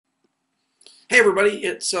Hey everybody,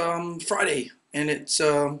 it's Friday and it's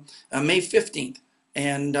May 15th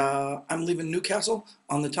and I'm leaving Newcastle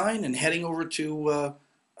on the Tyne and heading over to,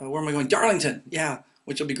 where am I going? Darlington, yeah,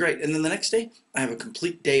 which will be great. And then the next day, I have a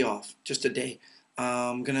complete day off, just a day.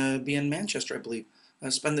 I'm gonna be in Manchester, I believe.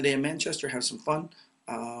 Spend the day in Manchester, have some fun.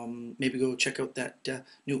 Maybe go check out that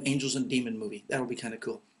new Angels and Demon movie. That'll be kind of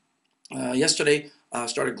cool. Yesterday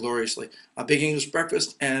started gloriously. A big English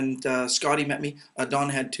breakfast, and Scotty met me.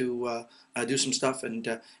 Don had to do some stuff,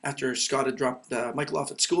 and after Scott had dropped Michael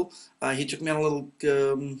off at school, he took me on a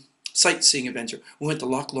little sightseeing adventure. We went to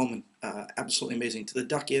Loch Lomond, absolutely amazing. To the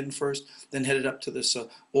Duck Inn first, then headed up to this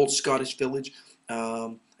old Scottish village.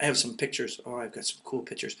 I have some pictures. Oh, I've got some cool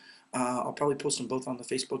pictures. I'll probably post them both on the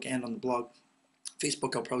Facebook and on the blog.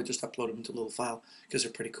 Facebook, I'll probably just upload them into a little file because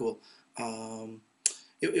they're pretty cool.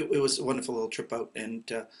 It was a wonderful little trip out, and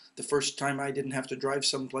the first time I didn't have to drive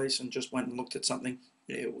someplace and just went and looked at something,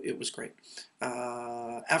 it was great.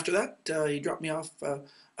 After that, he dropped me off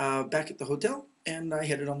back at the hotel, and I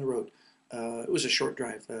headed on the road. It was a short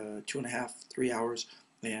drive, 2.5, 3 hours,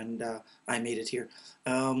 and I made it here.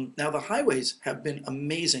 Now the highways have been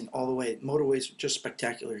amazing all the way. Motorways are just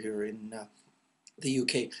spectacular here in the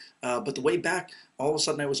UK. But the way back, all of a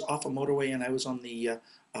sudden I was off a motorway and I was on the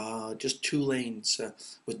just two lanes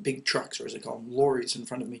with big trucks, or as I call them, lorries in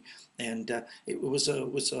front of me, and it was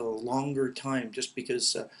a longer time just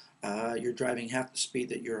because you're driving half the speed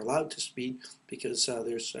that you're allowed to speed because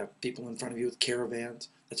there's people in front of you with caravans.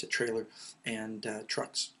 That's a trailer, and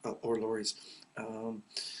trucks or lorries. Um,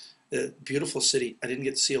 Beautiful city. I didn't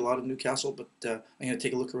get to see a lot of Newcastle, but I'm going to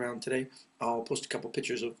take a look around today. I'll post a couple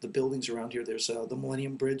pictures of the buildings around here. There's the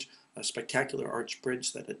Millennium Bridge, a spectacular arch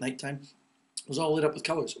bridge that at nighttime was all lit up with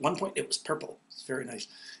colors. At one point it was purple. It's very nice.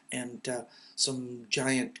 And some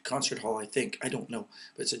giant concert hall, I think. I don't know,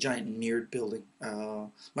 but it's a giant mirrored building.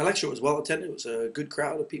 My lecture was well attended. It was a good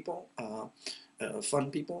crowd of people, fun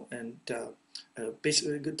people, and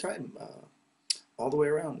basically a good time all the way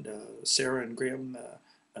around. Sarah and Graham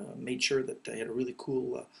made sure that I had a really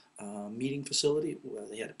cool meeting facility.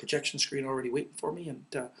 They had a projection screen already waiting for me,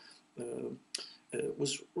 and it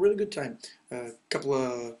was a really good time. A couple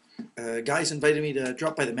of guys invited me to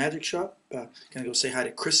drop by the magic shop. Gonna go say hi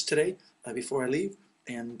to Chris today before I leave.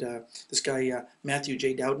 And this guy, Matthew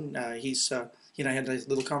J. Dowden, he and I had a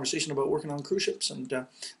little conversation about working on cruise ships, and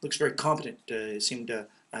looks very competent. Seemed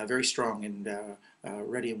very strong and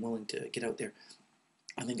ready and willing to get out there.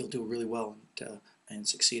 I think he'll do really well and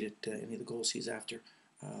succeed at any of the goals he's after.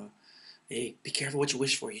 Hey, be careful what you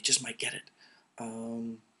wish for. You just might get it.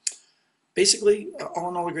 Basically, all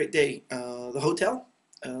in all, a great day. The hotel,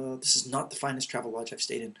 this is not the finest travel lodge I've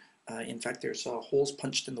stayed in. In fact, there's holes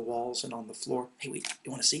punched in the walls and on the floor. Hey, wait,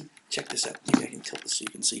 you want to see? Check this out. Maybe I can tilt this so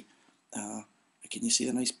you can see. Can you see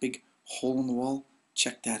the nice big hole in the wall?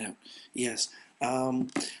 Check that out. Yes.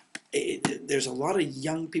 There's a lot of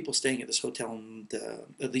young people staying at this hotel, and,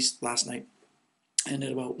 at least last night. And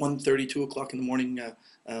at about 1:30, 2 o'clock in the morning,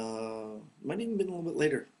 might even been a little bit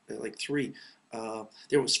later, like 3,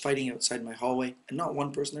 there was fighting outside my hallway, and not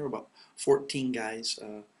one person, there were about 14 guys.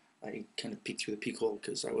 I kind of peeked through the peek hole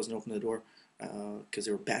because I wasn't opening the door, because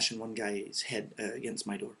they were bashing one guy's head against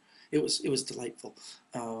my door. It was delightful.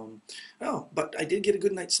 Oh, but I did get a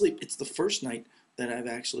good night's sleep. It's the first night that I've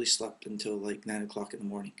actually slept until like 9 o'clock in the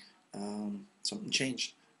morning. Something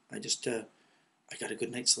changed. I got a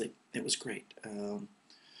good night's sleep. It was great.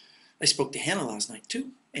 I spoke to Hannah last night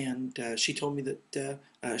too, and she told me that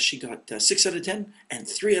she got 6 out of 10 and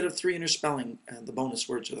 3 out of 3 in her spelling. The bonus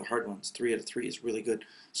words are the hard ones. 3 out of 3 is really good.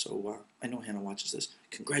 So I know Hannah watches this.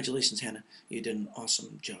 Congratulations, Hannah. You did an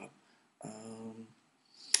awesome job.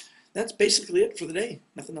 That's basically it for the day.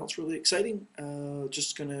 Nothing else really exciting.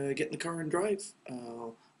 Just gonna get in the car and drive.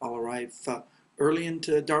 I'll arrive early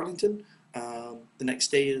into Darlington. The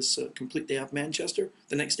next day is a complete day off Manchester.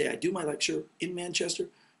 The next day I do my lecture in Manchester,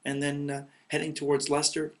 and then heading towards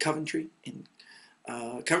Leicester, Coventry. In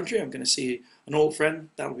Coventry, I'm going to see an old friend.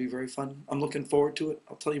 That'll be very fun. I'm looking forward to it.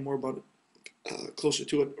 I'll tell you more about it closer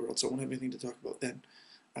to it, or else I won't have anything to talk about then.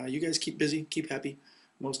 You guys keep busy, keep happy.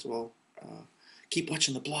 Most of all, keep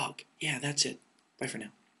watching the blog. Yeah, that's it. Bye for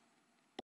now.